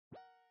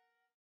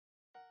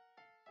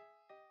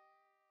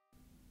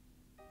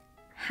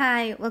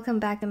Hi, welcome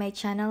back to my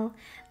channel.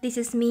 This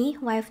is me,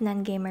 Wife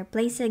Non-Gamer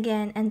Plays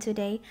again, and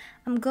today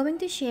I'm going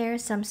to share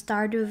some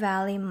Stardew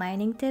Valley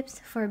mining tips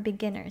for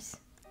beginners.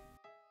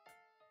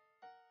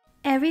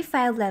 Every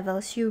 5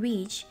 levels you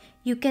reach,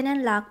 you can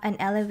unlock an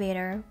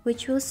elevator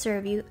which will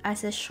serve you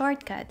as a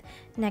shortcut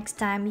next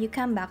time you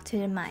come back to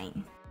the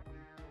mine.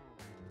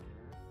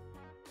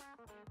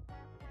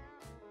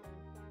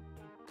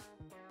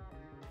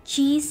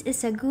 Cheese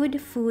is a good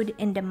food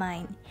in the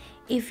mine.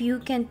 If you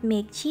can't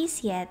make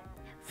cheese yet,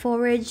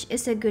 forage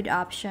is a good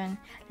option,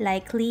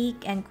 like Leek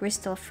and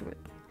Crystal Fruit.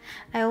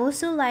 I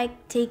also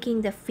like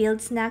taking the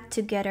field snack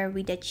together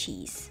with the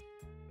cheese.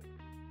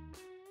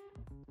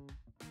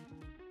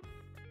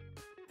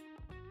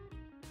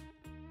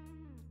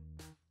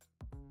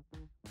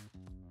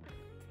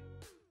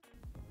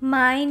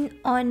 Mine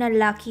on a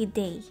lucky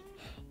day.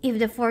 If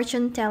the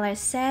fortune teller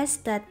says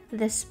that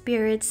the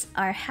spirits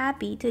are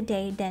happy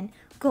today, then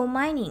go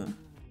mining.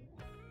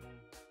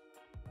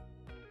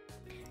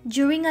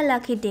 During a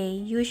lucky day,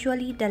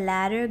 usually the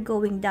ladder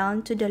going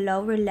down to the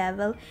lower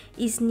level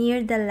is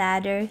near the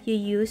ladder you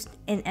used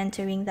in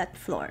entering that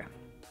floor.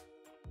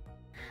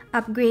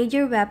 Upgrade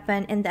your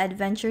weapon in the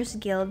Adventurers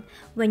Guild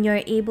when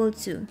you're able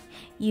to.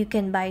 You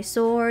can buy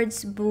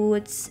swords,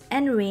 boots,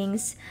 and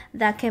rings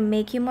that can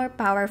make you more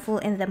powerful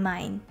in the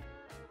mine.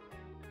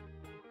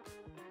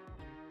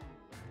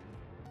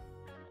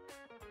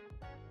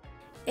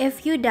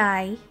 If you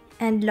die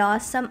and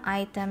lost some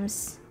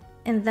items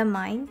in the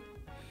mine,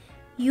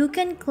 you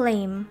can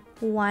claim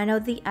one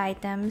of the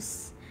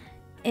items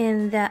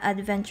in the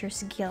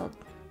Adventurers Guild.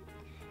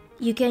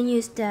 You can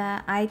use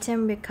the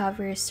item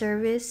recovery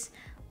service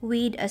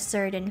with a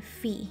certain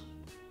fee,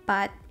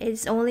 but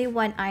it's only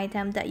one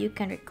item that you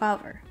can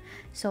recover,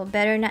 so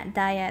better not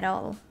die at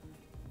all.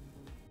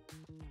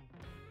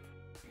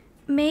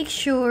 Make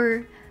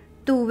sure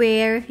to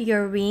wear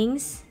your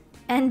rings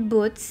and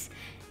boots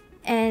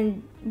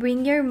and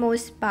bring your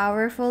most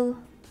powerful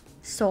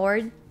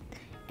sword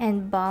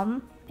and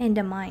bomb in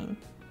the mine.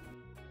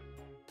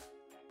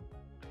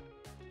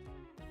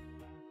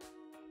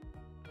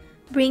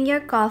 Bring your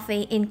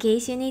coffee in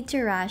case you need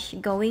to rush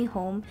going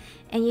home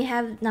and you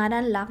have not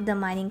unlocked the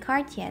mining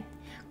cart yet.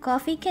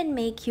 Coffee can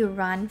make you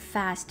run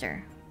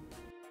faster.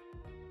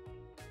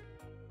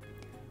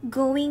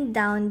 Going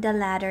down the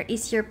ladder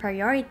is your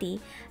priority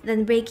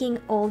than breaking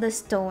all the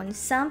stones.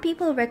 Some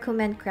people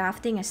recommend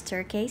crafting a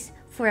staircase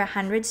for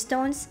 100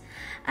 stones.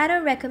 I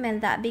don't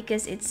recommend that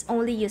because it's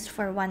only used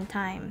for one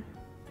time.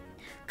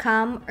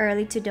 Come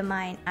early to the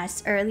mine,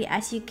 as early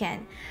as you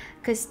can,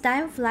 cause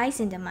time flies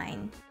in the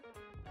mine.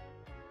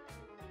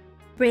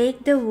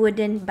 Break the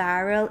wooden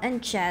barrel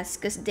and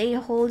chest cause they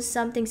hold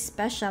something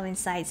special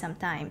inside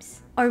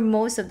sometimes, or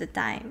most of the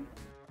time.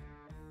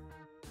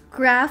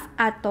 Craft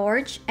a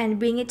torch and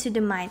bring it to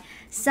the mine.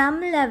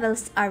 Some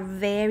levels are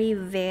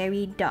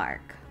very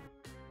dark.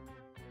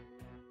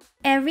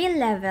 Every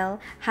level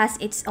has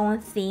its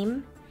own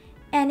theme,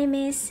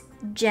 enemies,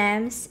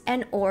 gems,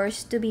 and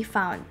ores to be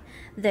found.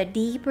 The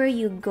deeper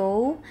you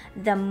go,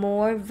 the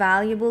more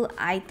valuable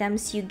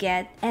items you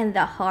get and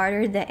the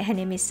harder the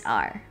enemies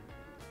are.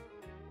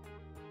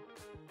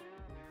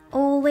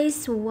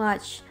 Always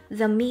watch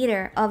the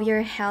meter of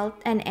your health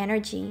and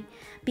energy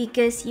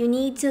because you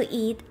need to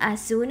eat as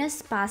soon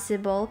as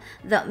possible.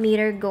 The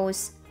meter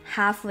goes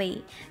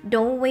halfway.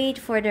 Don't wait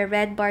for the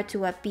red bar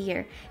to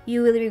appear.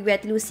 You will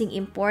regret losing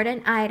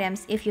important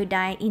items if you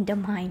die in the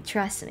mine,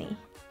 trust me.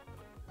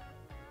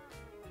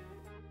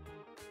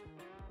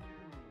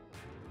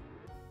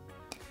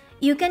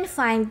 You can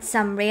find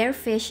some rare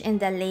fish in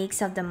the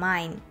lakes of the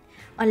mine.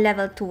 On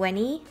level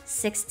 20,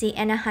 60,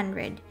 and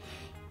 100.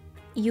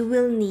 You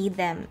will need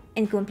them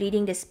in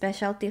completing the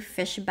specialty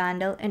fish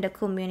bundle in the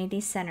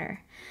community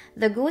center.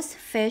 The goose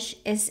fish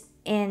is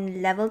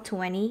in level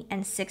 20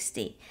 and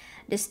 60.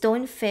 The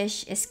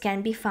stonefish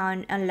can be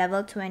found on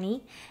level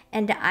 20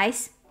 and the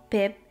ice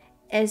pip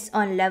is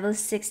on level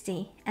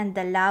 60 and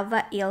the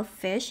lava eel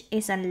fish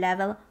is on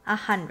level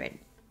 100.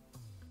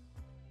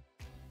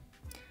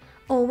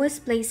 Always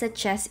place a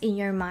chest in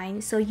your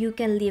mine so you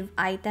can leave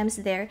items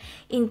there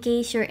in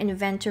case your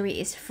inventory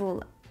is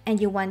full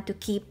and you want to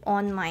keep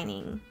on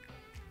mining.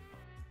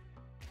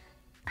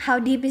 How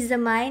deep is the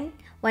mine?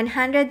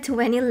 120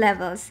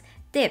 levels.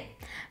 Tip: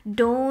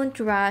 don't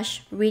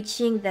rush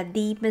reaching the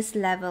deepest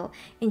level.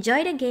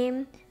 Enjoy the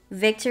game,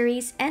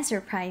 victories, and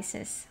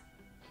surprises.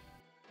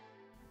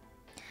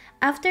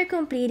 After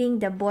completing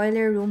the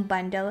boiler room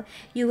bundle,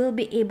 you will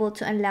be able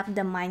to unlock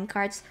the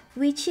minecarts,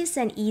 which is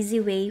an easy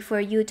way for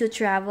you to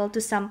travel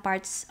to some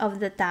parts of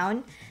the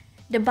town.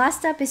 The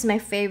bus stop is my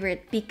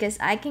favorite because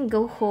I can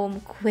go home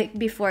quick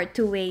before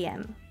 2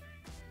 a.m.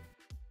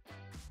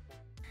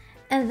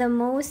 And the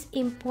most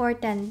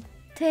important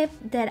tip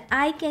that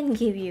I can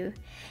give you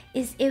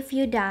is if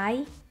you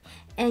die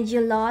and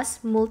you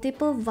lost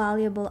multiple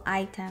valuable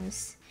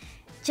items,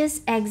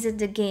 just exit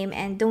the game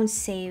and don't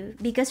save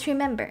because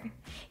remember,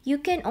 you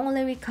can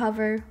only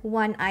recover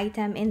one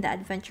item in the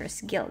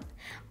Adventurers Guild,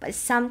 but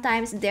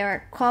sometimes there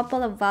are a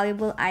couple of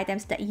valuable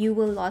items that you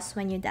will lose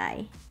when you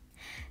die.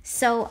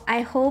 So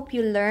I hope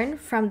you learn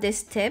from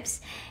these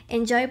tips.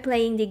 Enjoy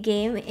playing the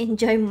game,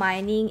 enjoy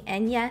mining,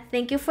 and yeah,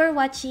 thank you for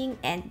watching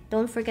and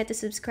don't forget to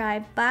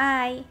subscribe.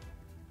 Bye!